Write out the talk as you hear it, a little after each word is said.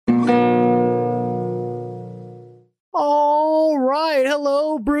right,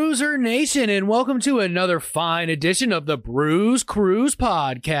 hello, Bruiser Nation, and welcome to another fine edition of the Bruise Cruise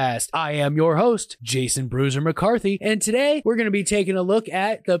Podcast. I am your host, Jason Bruiser McCarthy, and today we're going to be taking a look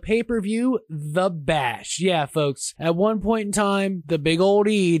at the pay-per-view, The Bash. Yeah, folks, at one point in time, the big old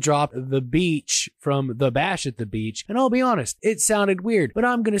E dropped The Beach from The Bash at the Beach, and I'll be honest, it sounded weird, but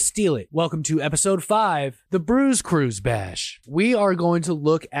I'm going to steal it. Welcome to episode 5, the Bruise Cruise Bash. We are going to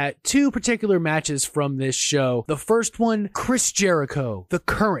look at two particular matches from this show. The first one, Chris Jericho, the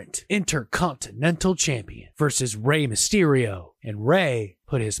current Intercontinental Champion, versus Rey Mysterio. And Rey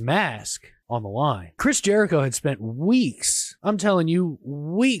put his mask on the line. Chris Jericho had spent weeks, I'm telling you,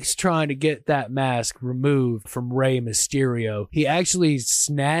 weeks trying to get that mask removed from Rey Mysterio. He actually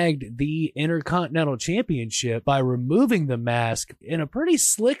snagged the Intercontinental Championship by removing the mask in a pretty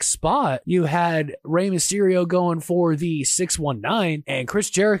slick spot. You had Rey Mysterio going for the 619, and Chris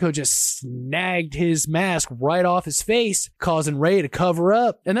Jericho just snagged his mask right off his face, causing Rey to cover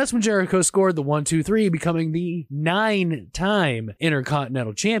up. And that's when Jericho scored the 1-2-3, becoming the 9-time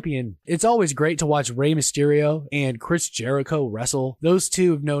Intercontinental Champion. It's always great to watch Rey Mysterio and Chris Jericho wrestle. Those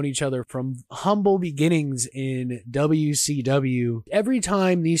two have known each other from humble beginnings in WCW. Every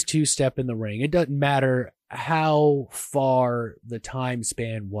time these two step in the ring, it doesn't matter how far the time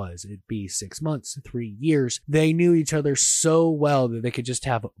span was. It'd be 6 months, 3 years. They knew each other so well that they could just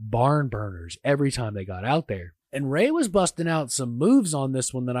have barn burners every time they got out there. And Rey was busting out some moves on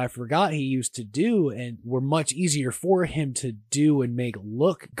this one that I forgot he used to do and were much easier for him to do and make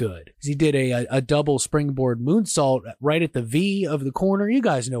look good. He did a double springboard moonsault right at the V of the corner. You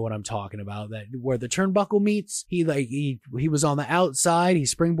guys know what I'm talking about, that where the turnbuckle meets. He was on the outside. He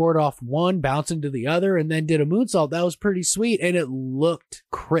springboarded off one, bounced into the other, and then did a moonsault. That was pretty sweet, and it looked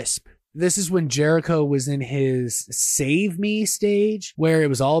crisp. This is when Jericho was in his save me stage, where it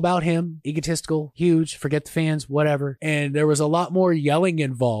was all about him, egotistical, huge, forget the fans, whatever. And there was a lot more yelling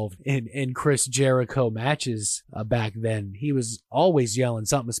involved in Chris Jericho matches back then. He was always yelling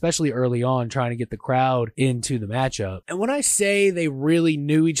something, especially early on, trying to get the crowd into the matchup. And when I say they really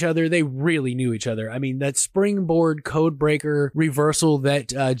knew each other, they really knew each other. I mean, that springboard codebreaker reversal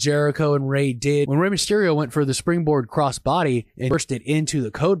that Jericho and Rey did, when Rey Mysterio went for the springboard crossbody and burst it into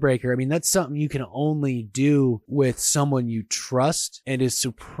the codebreaker, I mean, that's something you can only do with someone you trust and is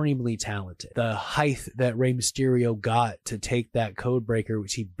supremely talented. The height that Rey Mysterio got to take that codebreaker,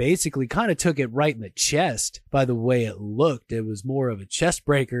 which he basically kind of took it right in the chest by the way it looked. It was more of a chest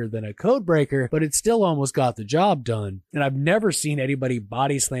breaker than a codebreaker, but it still almost got the job done. And I've never seen anybody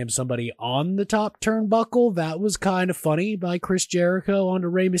body slam somebody on the top turnbuckle. That was kind of funny by Chris Jericho onto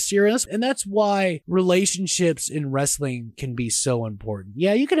Rey Mysterio. And that's why relationships in wrestling can be so important.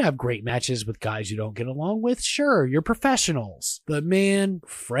 Yeah, you can have great matches with guys you don't get along with. Sure, you're professionals. But man,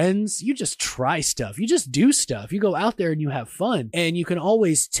 friends, you just try stuff. You just do stuff. You go out there and you have fun. And you can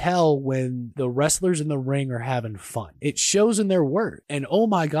always tell when the wrestlers in the ring are having fun. It shows in their work. And oh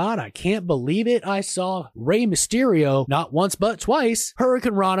my God, I can't believe it. I saw Rey Mysterio, not once but twice,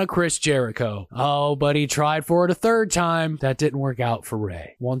 Hurricane Rana Chris Jericho. Oh, but he tried for it a third time. That didn't work out for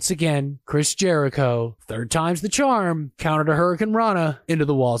Rey. Once again, Chris Jericho, third time's the charm, countered a Hurricane Rana into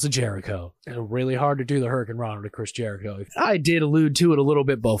the walls of Jericho. It's really hard to do the Hurricane Rana to Chris Jericho. I did allude to it a little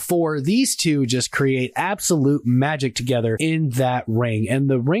bit before. These two just create absolute magic together in that ring. And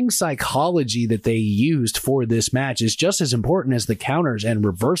the ring psychology that they used for this match is just as important as the counters and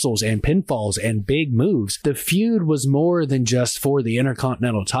reversals and pinfalls and big moves. The feud was more than just for the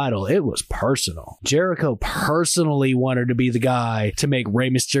Intercontinental title. It was personal. Jericho personally wanted to be the guy to make Rey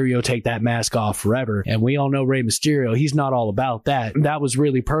Mysterio take that mask off forever. And we all know Rey Mysterio, he's not all about that. That was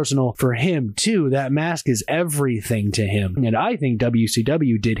really personal for him too. That mask is everything to him. And I think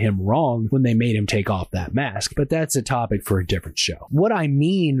WCW did him wrong when they made him take off that mask. But that's a topic for a different show. What I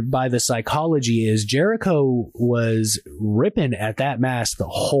mean by the psychology is Jericho was ripping at that mask the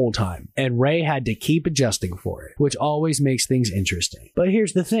whole time. And Rey had to keep adjusting for it, which always makes things interesting. But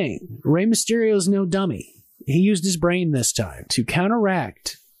here's the thing. Rey Mysterio's no dummy. He used his brain this time to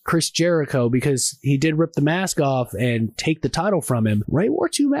counteract Chris Jericho, because he did rip the mask off and take the title from him. Rey wore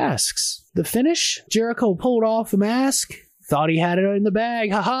two masks. The finish, Jericho pulled off the mask, thought he had it in the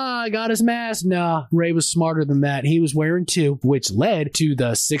bag. Haha, I got his mask. Nah, Rey was smarter than that. He was wearing two, which led to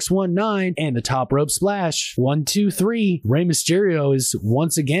the 619 and the top rope splash. 1, 2, 3. Rey Mysterio is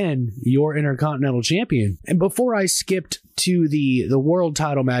once again your Intercontinental Champion. And before I skipped to the world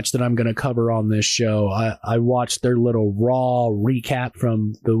title match that I'm going to cover on this show. I watched their little Raw recap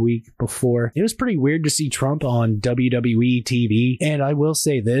from the week before. It was pretty weird to see Trump on WWE TV. And I will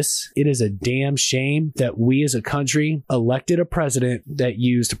say this, it is a damn shame that we as a country elected a president that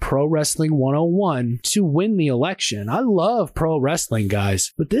used Pro Wrestling 101 to win the election. I love pro wrestling,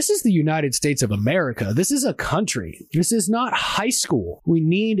 guys, but this is the United States of America. This is a country. This is not high school. We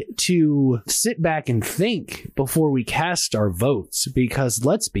need to sit back and think before we cast our votes, because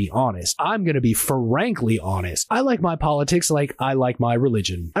let's be honest, I'm going to be frankly honest. I like my politics like I like my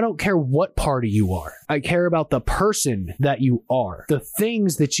religion. I don't care what party you are. I care about the person that you are, the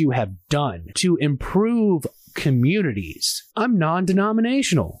things that you have done to improve communities. I'm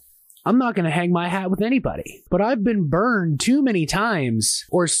non-denominational. I'm not going to hang my hat with anybody, but I've been burned too many times,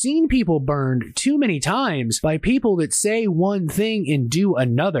 or seen people burned too many times by people that say one thing and do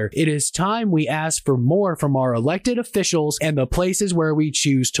another. It is time we ask for more from our elected officials and the places where we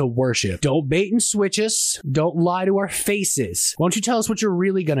choose to worship. Don't bait and switch us. Don't lie to our faces. Why don't you tell us what you're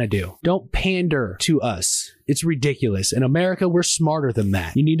really going to do? Don't pander to us. It's ridiculous. In America, we're smarter than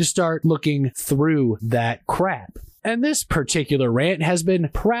that. You need to start looking through that crap. And this particular rant has been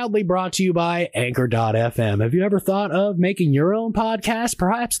proudly brought to you by Anchor.fm. Have you ever thought of making your own podcast,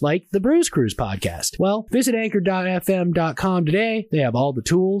 perhaps like the Brews Cruise podcast? Well, visit Anchor.fm.com today. They have all the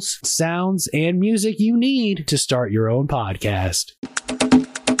tools, sounds, and music you need to start your own podcast.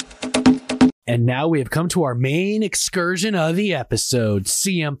 And now we have come to our main excursion of the episode.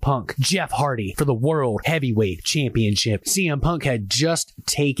 CM Punk, Jeff Hardy for the World Heavyweight Championship. CM Punk had just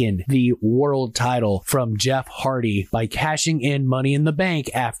taken the world title from Jeff Hardy by cashing in Money in the Bank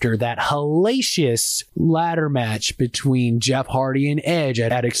after that hellacious ladder match between Jeff Hardy and Edge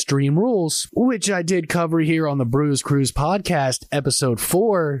at Extreme Rules, which I did cover here on the Brews Cruise podcast, episode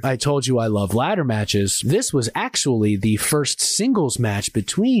 4. I told you I love ladder matches. This was actually the first singles match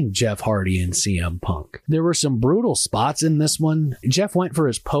between Jeff Hardy and CM Punk. There were some brutal spots in this one. Jeff went for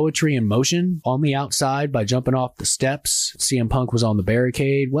his poetry in motion on the outside by jumping off the steps. CM Punk was on the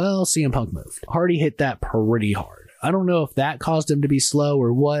barricade. Well, CM Punk moved. Hardy hit that pretty hard. I don't know if that caused him to be slow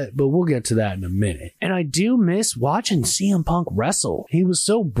or what, but we'll get to that in a minute. And I do miss watching CM Punk wrestle. He was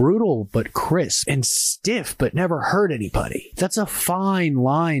so brutal but crisp, and stiff but never hurt anybody. That's a fine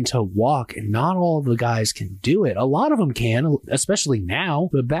line to walk, and not all the guys can do it. A lot of them can, especially now,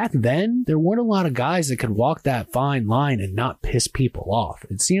 but back then, there weren't a lot of guys that could walk that fine line and not piss people off.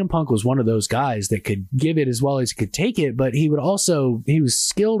 And CM Punk was one of those guys that could give it as well as he could take it, but he was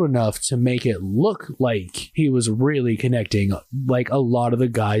skilled enough to make it look like he was really connecting, like a lot of the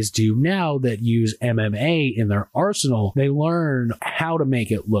guys do now that use MMA in their arsenal. They learn how to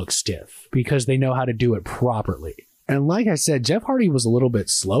make it look stiff because they know how to do it properly. And like I said, Jeff Hardy was a little bit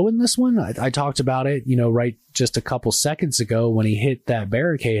slow in this one. I talked about it, right just a couple seconds ago when he hit that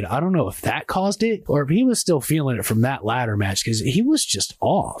barricade. I don't know if that caused it or if he was still feeling it from that ladder match, because he was just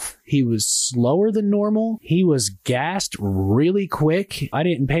off. He was slower than normal. He was gassed really quick. I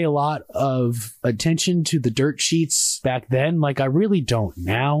didn't pay a lot of attention to the dirt sheets back then, like I really don't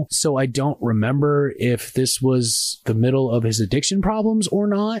now. So I don't remember if this was the middle of his addiction problems or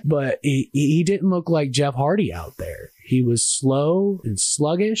not, but he didn't look like Jeff Hardy out there. He was slow and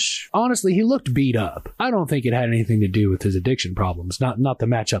sluggish. Honestly, he looked beat up. I don't think it had anything to do with his addiction problems, not the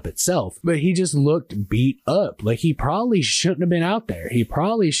matchup itself, but he just looked beat up. Like he probably shouldn't have been out there. He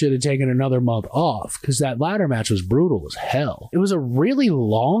probably should have taken another month off because that ladder match was brutal as hell. It was a really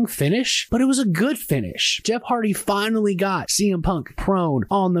long finish, but it was a good finish. Jeff Hardy finally got CM Punk prone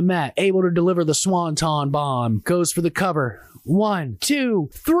on the mat, able to deliver the Swanton bomb, goes for the cover. 1,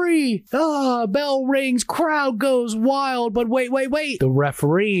 2, 3. Bell rings, crowd goes wild, but wait. The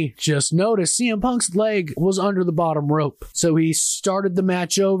referee just noticed CM Punk's leg was under the bottom rope. So he started the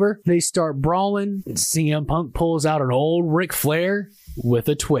match over. They start brawling, and CM Punk pulls out an old Ric Flair with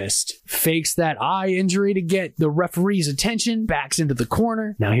a twist. Fakes that eye injury to get the referee's attention, backs into the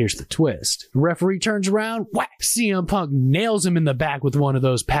corner. Now here's the twist. The referee turns around, whack! CM Punk nails him in the back with one of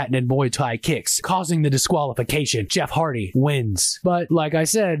those patented Muay Thai kicks, causing the disqualification. Jeff Hardy wins. But like I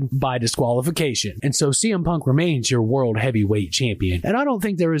said, by disqualification. And so CM Punk remains your world heavyweight champion. And I don't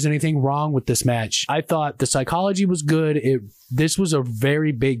think there was anything wrong with this match. I thought the psychology was good. This was a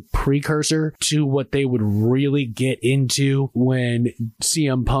very big precursor to what they would really get into when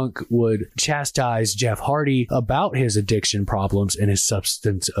CM Punk would chastise Jeff Hardy about his addiction problems and his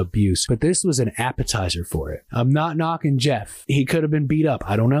substance abuse. But this was an appetizer for it. I'm not knocking Jeff. He could have been beat up.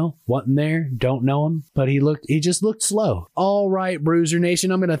 I don't know. Wasn't there. Don't know him. But he just looked slow. All right, Bruiser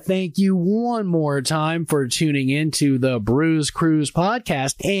Nation. I'm going to thank you one more time for tuning into the Bruise Cruise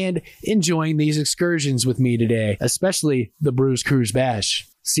podcast and enjoying these excursions with me today, especially the Bruise Cruise Bash.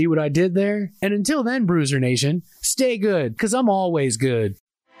 See what I did there? And until then, Bruiser Nation, stay good, because I'm always good.